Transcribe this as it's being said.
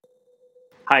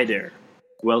Hi there.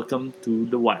 Welcome to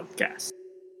the Wildcast.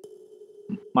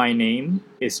 My name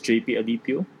is JP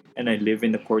Alipio and I live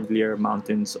in the Cordillera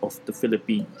Mountains of the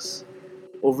Philippines.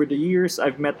 Over the years,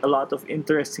 I've met a lot of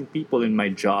interesting people in my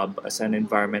job as an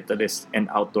environmentalist and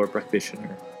outdoor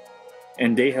practitioner,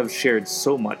 and they have shared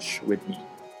so much with me.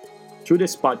 Through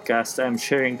this podcast, I am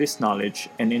sharing this knowledge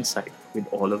and insight with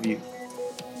all of you.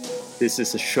 This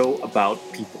is a show about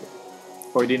people,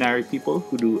 ordinary people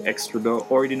who do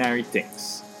extraordinary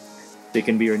things. They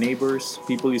can be your neighbors,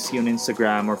 people you see on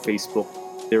Instagram or Facebook.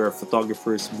 There are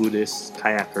photographers, Buddhists,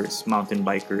 kayakers, mountain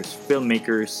bikers,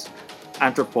 filmmakers,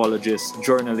 anthropologists,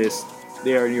 journalists.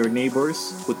 They are your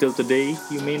neighbors who, till today,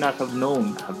 you may not have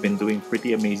known have been doing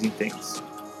pretty amazing things.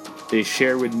 They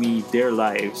share with me their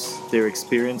lives, their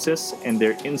experiences, and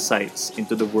their insights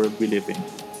into the world we live in.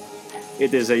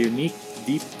 It is a unique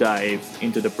deep dive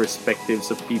into the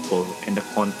perspectives of people and the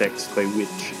context by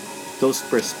which those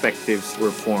perspectives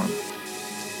were formed.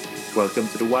 Welcome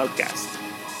to the Wildcast.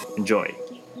 Enjoy.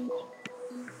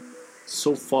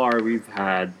 So far, we've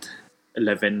had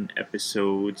 11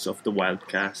 episodes of the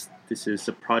Wildcast. This is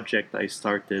a project I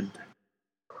started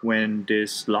when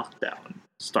this lockdown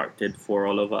started for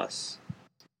all of us.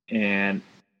 And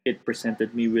it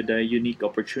presented me with a unique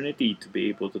opportunity to be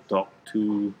able to talk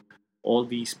to all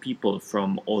these people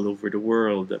from all over the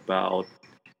world about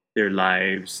their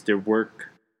lives, their work,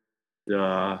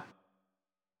 the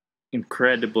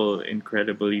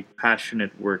incredibly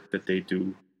passionate work that they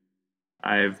do.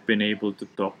 I've been able to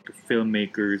talk to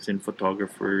filmmakers and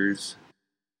photographers,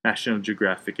 National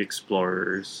Geographic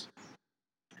explorers,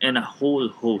 and a whole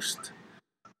host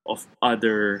of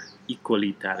other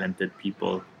equally talented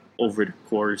people over the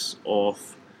course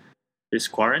of this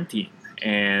quarantine.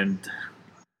 And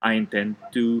I intend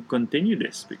to continue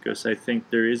this because I think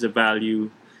there is a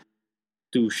value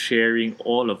to sharing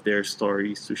all of their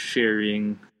stories, to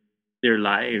sharing their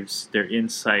lives, their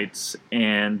insights,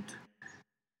 and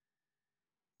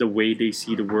the way they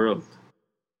see the world.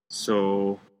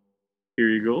 So here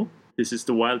you go. This is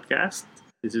the Wildcast.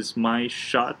 This is my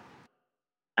shot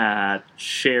at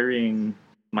sharing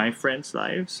my friends'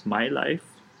 lives, my life,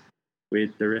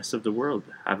 with the rest of the world.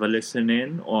 Have a listen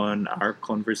in on our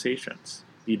conversations.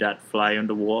 Be that fly on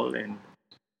the wall and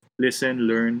listen,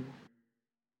 learn,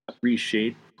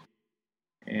 appreciate,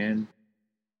 and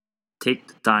take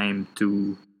the time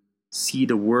to see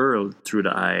the world through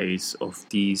the eyes of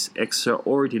these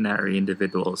extraordinary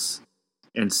individuals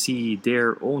and see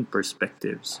their own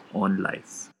perspectives on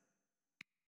life.